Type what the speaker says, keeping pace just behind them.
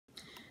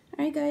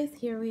Alright guys,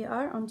 here we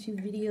are on to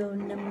video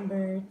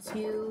number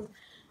 2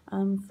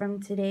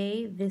 from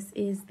today. This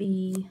is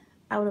the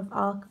Out of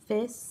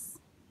Office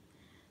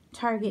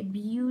Target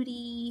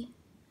Beauty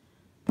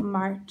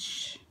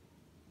March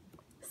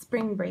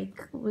Spring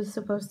Break was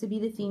supposed to be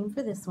the theme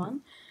for this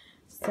one.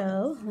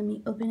 So let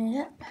me open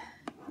it up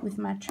with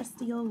my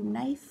trusty old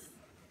knife.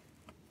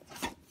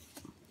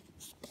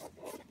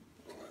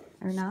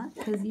 Or not,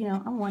 because you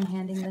know, I'm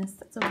one-handing this.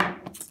 That's okay. I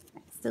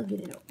can still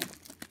get it open.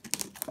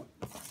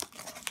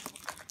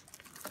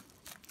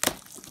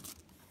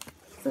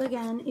 So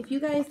again, if you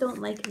guys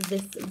don't like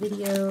this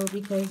video,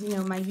 because, you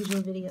know, my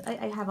usual video,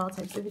 I have all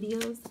types of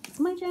videos. It's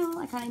my channel.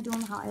 I kind of do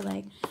them how I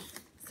like.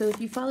 So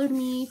if you followed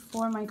me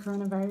for my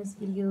coronavirus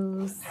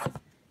videos,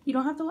 you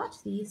don't have to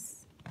watch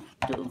these.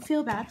 Don't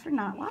feel bad for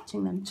not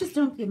watching them. Just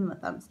don't give them a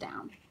thumbs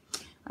down.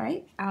 All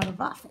right? Out of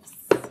office.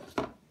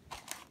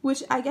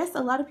 Which I guess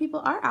a lot of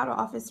people are out of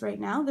office right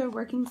now. They're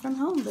working from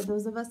home. But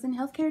those of us in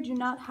healthcare do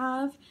not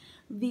have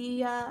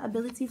the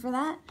ability for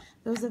that.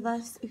 Those of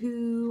us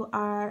who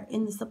are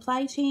in the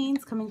supply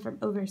chains coming from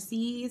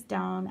overseas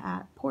down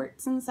at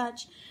ports and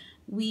such,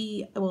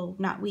 well,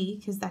 not we,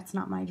 because that's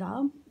not my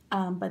job,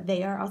 but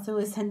they are also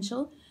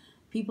essential.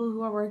 People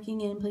who are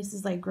working in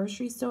places like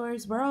grocery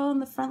stores, we're all on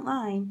the front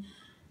line.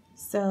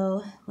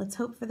 So let's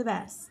hope for the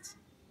best.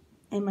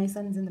 And my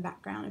son's in the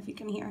background if you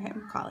can hear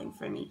him calling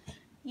for me.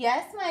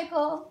 Yes,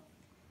 Michael.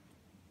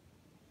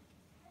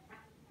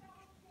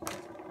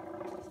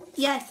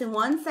 Yes, in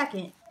 1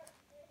 second.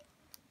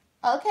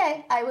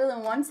 Okay, I will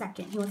in 1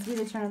 second. He wants me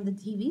to turn on the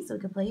TV so we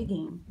can play a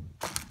game.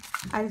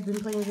 I've been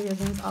playing video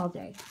games all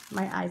day.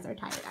 My eyes are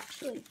tired,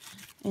 actually.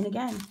 And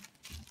again,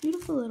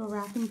 beautiful little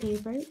wrapping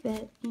paper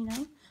that, you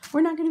know,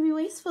 we're not going to be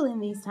wasteful in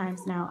these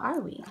times now, are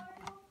we?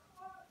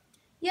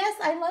 Yes,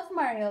 I love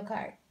Mario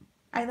Kart.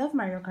 I love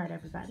Mario Kart,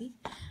 everybody.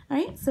 All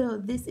right, so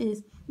this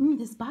is,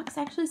 this box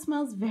actually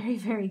smells very,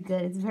 very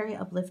good. It's very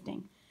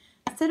uplifting.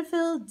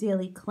 Cetaphil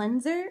Daily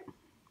Cleanser.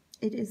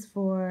 It is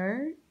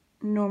for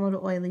normal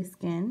to oily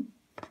skin.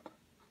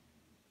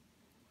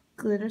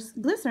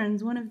 Glycerin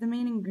is one of the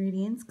main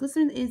ingredients.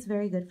 Glycerin is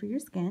very good for your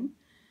skin.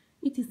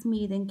 It is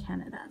made in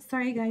Canada.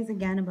 Sorry guys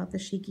again about the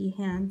shaky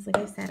hands. Like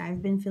I said,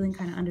 I've been feeling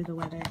kind of under the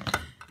weather.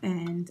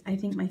 And I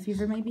think my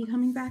fever might be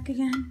coming back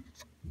again.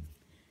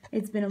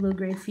 It's been a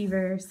low-grade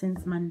fever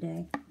since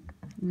Monday.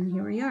 And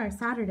here we are,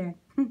 Saturday.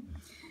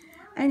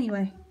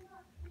 Anyway,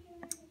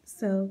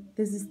 so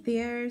this is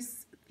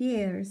Thayer's.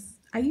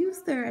 I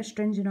use their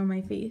astringent on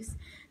my face.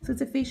 So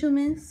it's a facial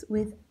mist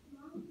with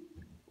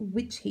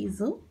witch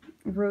hazel,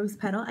 rose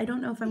petal. I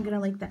don't know if I'm going to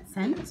like that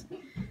scent,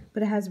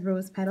 but it has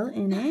rose petal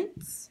in it.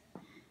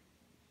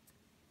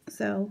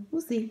 So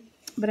we'll see.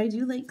 But I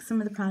do like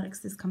some of the products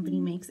this company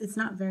makes. It's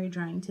not very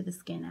drying to the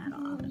skin at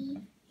all.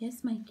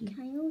 Yes, Mikey?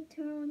 Can you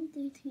turn on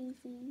the TV?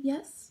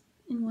 Yes,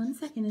 in 1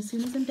 second, as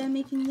soon as I'm done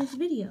making this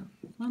video.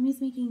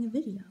 Mommy's making a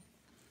video.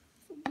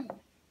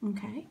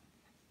 Okay.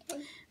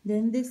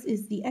 Then this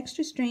is the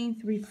Extra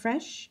Strength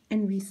Refresh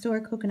and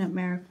Restore Coconut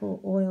Miracle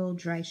Oil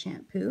Dry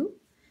Shampoo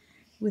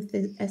with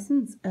the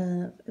essence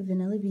of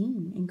vanilla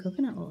bean and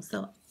coconut oil.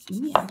 So,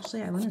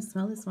 actually, I want to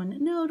smell this one.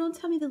 No, don't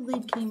tell me the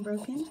lid came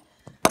broken.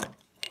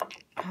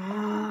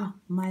 Ah,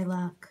 my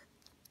luck.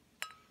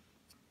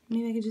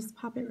 Maybe I could just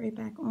pop it right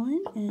back on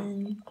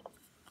and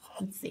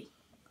let's see.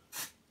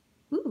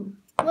 Ooh.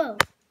 Whoa.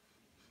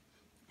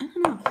 I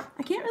don't know.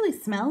 I can't really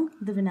smell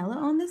the vanilla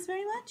on this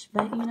very much,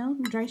 but you know,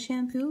 dry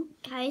shampoo.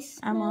 Can I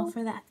smell? I'm all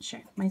for that.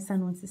 Sure. My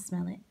son wants to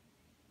smell it.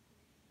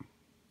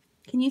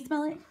 Can you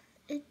smell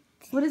it?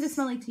 What does it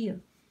smell like to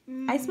you?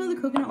 I smell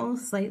the coconut oil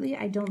slightly.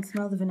 I don't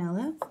smell the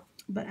vanilla,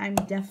 but I'm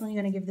definitely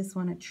going to give this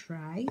one a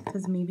try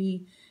because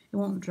maybe it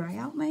won't dry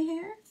out my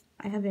hair.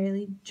 I have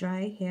very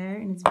dry hair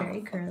and it's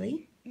very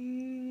curly.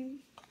 The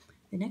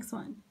next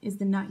one is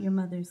the Not Your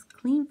Mother's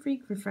Clean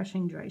Freak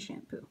Refreshing Dry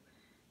Shampoo.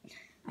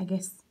 I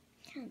guess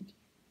Candy.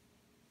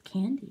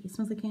 Candy? It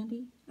smells like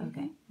candy?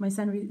 Okay. My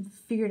son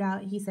figured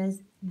out, he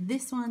says,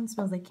 this one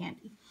smells like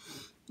candy.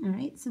 All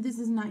right. So this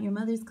is Not Your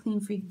Mother's Clean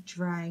Freak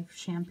Dry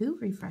Shampoo.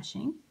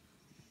 Refreshing.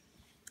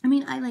 I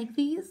mean, I like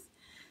these,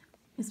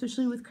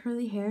 especially with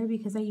curly hair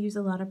because I use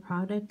a lot of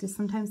product. It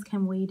sometimes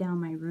can weigh down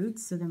my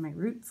roots, so then my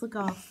roots look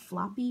all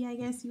floppy, I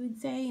guess you would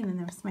say, and then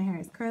the rest of my hair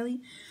is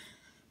curly.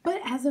 But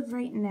as of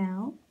right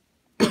now,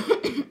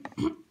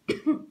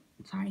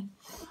 sorry.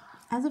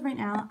 As of right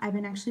now, I've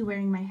been actually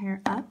wearing my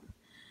hair up.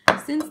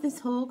 Since this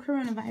whole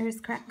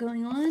coronavirus crap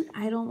going on,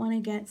 I don't want to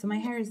get, so my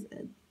hair has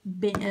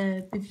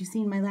been, if you've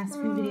seen my last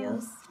few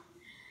videos,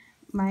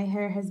 my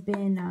hair has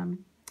been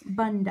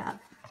bunned up.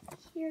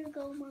 Here you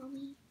go,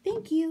 Mommy.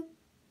 Thank you.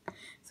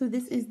 So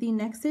this is the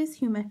Nexxus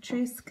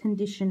Humetrix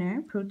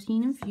Conditioner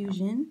Protein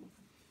Infusion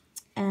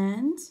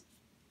and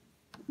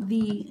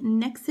the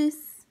Nexxus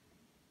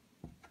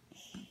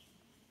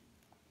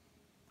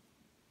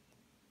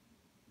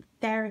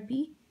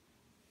Therapy.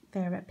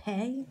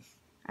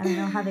 I don't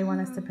know how they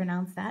want us to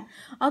pronounce that.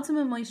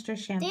 Ultimate Moisture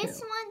Shampoo. This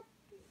one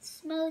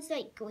smells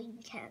like green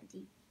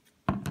candy.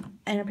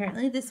 And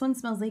apparently this one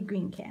smells like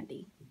green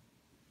candy.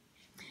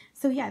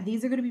 So yeah,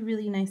 these are going to be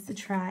really nice to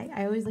try.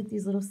 I always like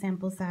these little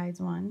sample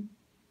size one.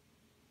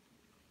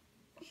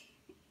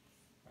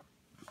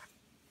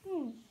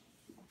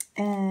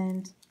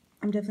 And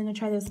I'm definitely going to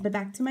try this. But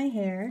back to my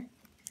hair.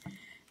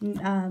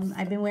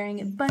 I've been wearing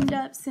it bunned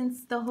up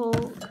since the whole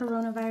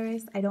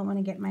coronavirus. I don't want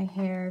to get my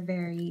hair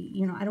very,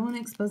 I don't want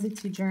to expose it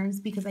to germs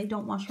because I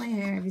don't wash my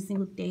hair every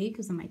single day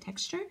because of my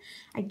texture.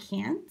 I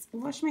can't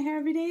wash my hair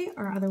every day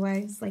or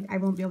otherwise, like, I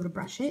won't be able to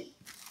brush it.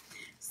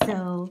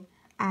 So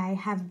I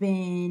have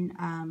been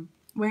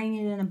wearing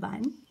it in a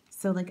bun.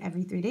 So like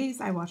every 3 days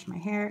I wash my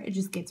hair. It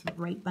just gets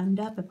right bunned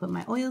up. I put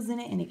my oils in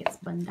it and it gets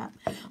bunned up.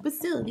 But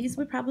still, these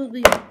would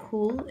probably look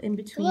cool in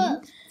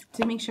between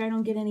to make sure I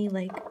don't get any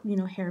like,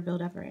 hair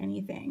buildup or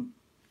anything.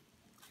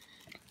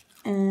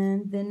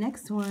 And the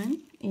next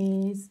one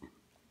is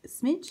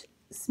Smith's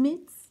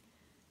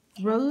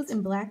Rose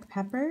and Black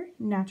Pepper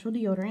Natural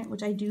Deodorant,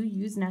 which I do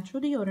use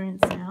natural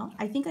deodorants now.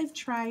 I think I've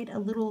tried a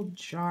little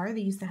jar.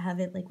 They used to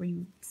have it like where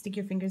you stick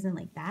your fingers in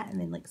like that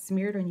and then like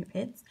smear it on your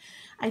pits.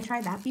 I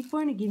tried that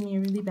before and it gave me a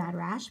really bad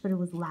rash, but it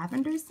was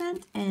lavender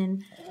scent.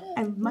 And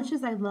as much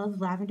as I love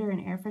lavender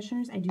and air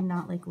fresheners, I do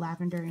not like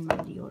lavender in my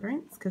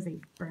deodorants because they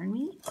burn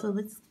me. So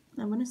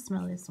I'm going to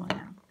smell this one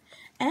now.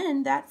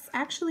 And that's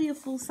actually a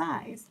full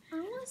size.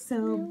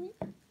 So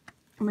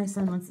my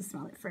son wants to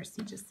smell it first.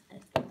 He just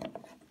said.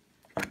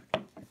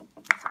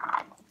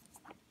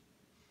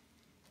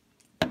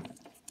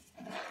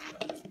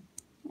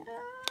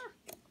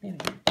 There we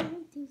go.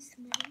 Do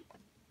smell it.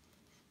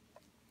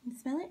 You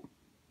smell it?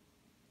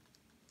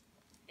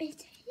 It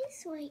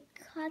tastes like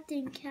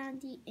cotton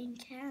candy and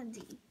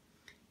candy.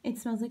 It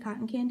smells like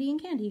cotton candy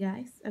and candy,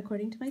 guys,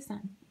 according to my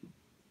son.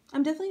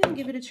 I'm definitely going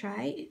to give it a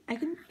try. I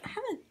can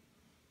have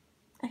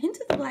a hint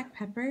of the black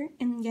pepper,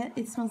 and yet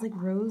it smells like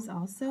rose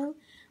also.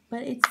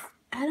 But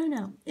I don't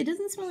know. It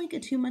doesn't smell like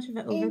too much of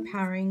an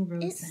overpowering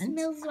rose scent. It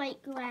smells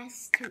like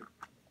grass too.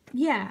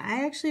 Yeah,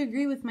 I actually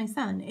agree with my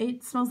son.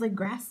 It smells like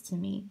grass to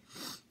me.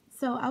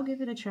 So I'll give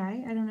it a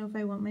try. I don't know if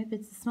I want my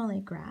bits to smell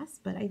like grass,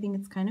 but I think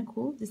it's kind of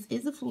cool. This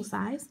is a full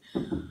size,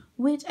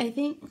 which I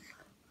think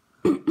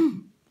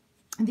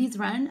these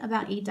run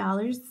about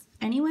 $8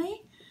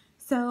 anyway.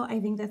 So I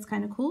think that's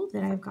kind of cool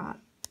that I've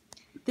got.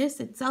 This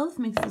itself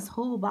makes this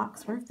whole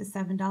box worth the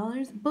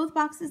 $7. Both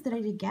boxes that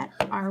I did get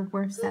are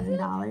worth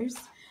 $7,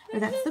 or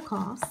that's the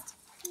cost.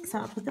 So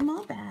I'll put them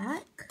all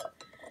back.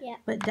 Yeah.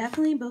 But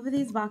definitely both of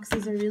these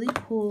boxes are really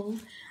cool.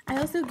 I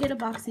also get a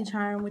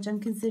BoxyCharm, which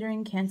I'm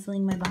considering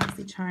canceling my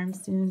BoxyCharm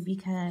soon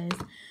because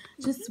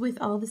just with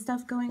all the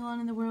stuff going on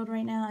in the world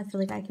right now, I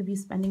feel like I could be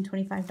spending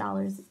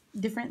 $25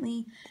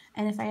 differently.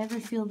 And if I ever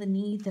feel the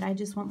need that I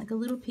just want like a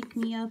little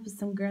pick-me-up with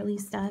some girly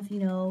stuff,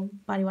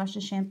 body wash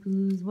and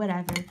shampoos,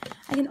 whatever,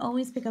 I can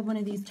always pick up one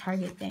of these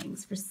Target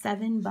things for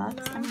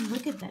 $7. I mean,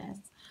 look at this.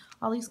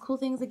 All these cool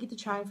things I get to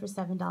try for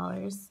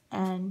 $7.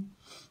 And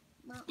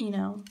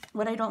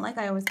what I don't like,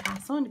 I always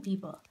pass on to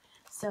people.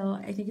 So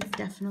I think it's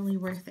definitely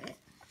worth it.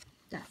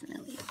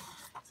 Definitely.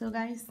 So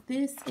guys,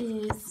 this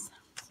is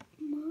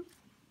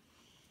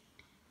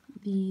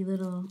the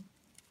little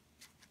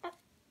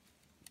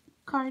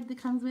card that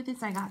comes with it.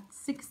 So I got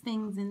 6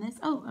 things in this.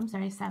 Oh, I'm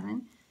sorry,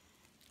 7.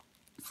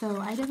 So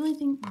I definitely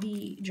think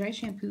the dry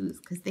shampoos,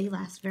 because they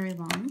last very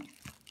long,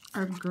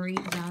 are great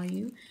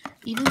value.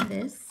 Even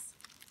this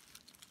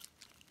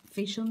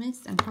facial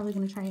mist, I'm probably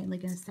going to try it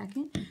like in a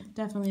second.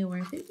 Definitely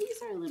worth it.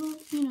 These are a little,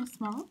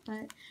 small,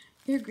 but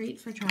they're great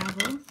for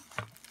travel.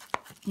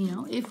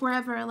 If we're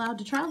ever allowed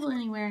to travel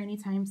anywhere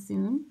anytime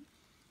soon,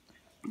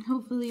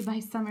 hopefully by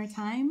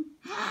summertime,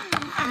 we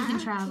can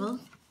travel.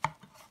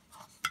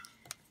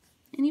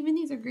 And even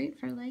these are great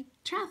for like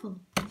travel.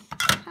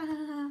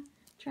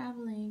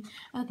 Traveling.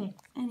 Okay,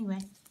 anyway.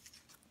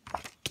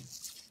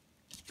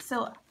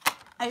 So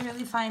I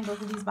really find both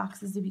of these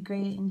boxes to be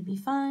great and to be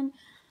fun.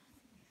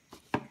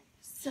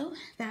 So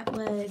that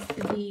was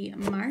the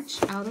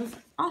March Out of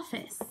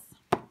Office.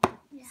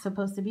 Yeah.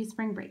 Supposed to be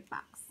spring break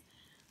box.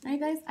 Alright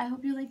guys, I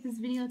hope you like this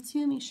video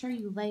too. Make sure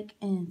you like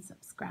and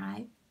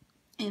subscribe.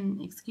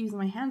 And excuse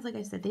my hands, like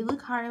I said, they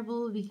look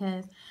horrible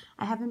because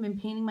I haven't been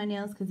painting my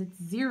nails because it's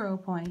 0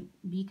 point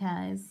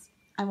because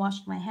I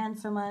washed my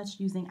hands so much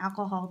using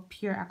alcohol,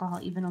 pure alcohol,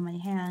 even on my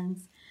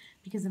hands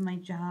because of my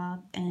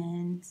job.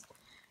 And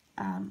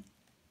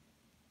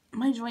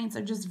my joints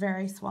are just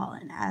very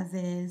swollen, as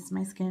is.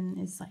 My skin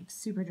is like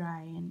super dry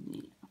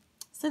and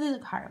so they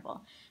look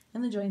horrible.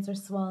 And the joints are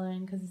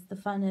swollen because it's the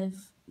fun of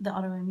the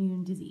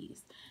autoimmune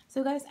disease.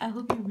 So guys, I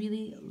hope you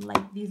really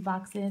like these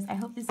boxes. I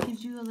hope this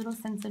gives you a little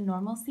sense of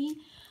normalcy.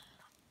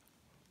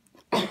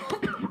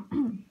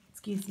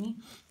 Excuse me.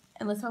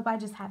 And let's hope I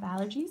just have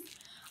allergies.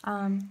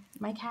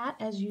 My cat,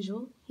 as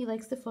usual, he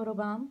likes to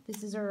photobomb.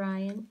 This is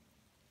Orion.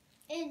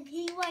 And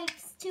he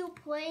likes to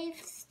play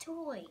with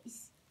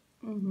toys.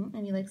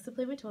 And he likes to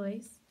play with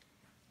toys.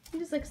 He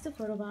just likes to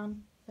photobomb.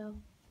 So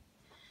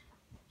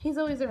he's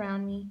always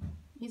around me.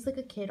 He's like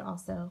a kid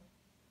also.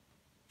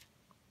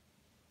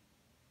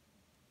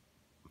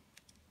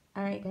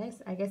 Alright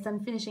guys, I guess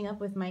I'm finishing up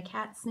with my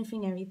cat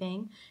sniffing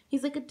everything.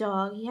 He's like a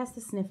dog. He has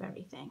to sniff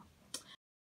everything.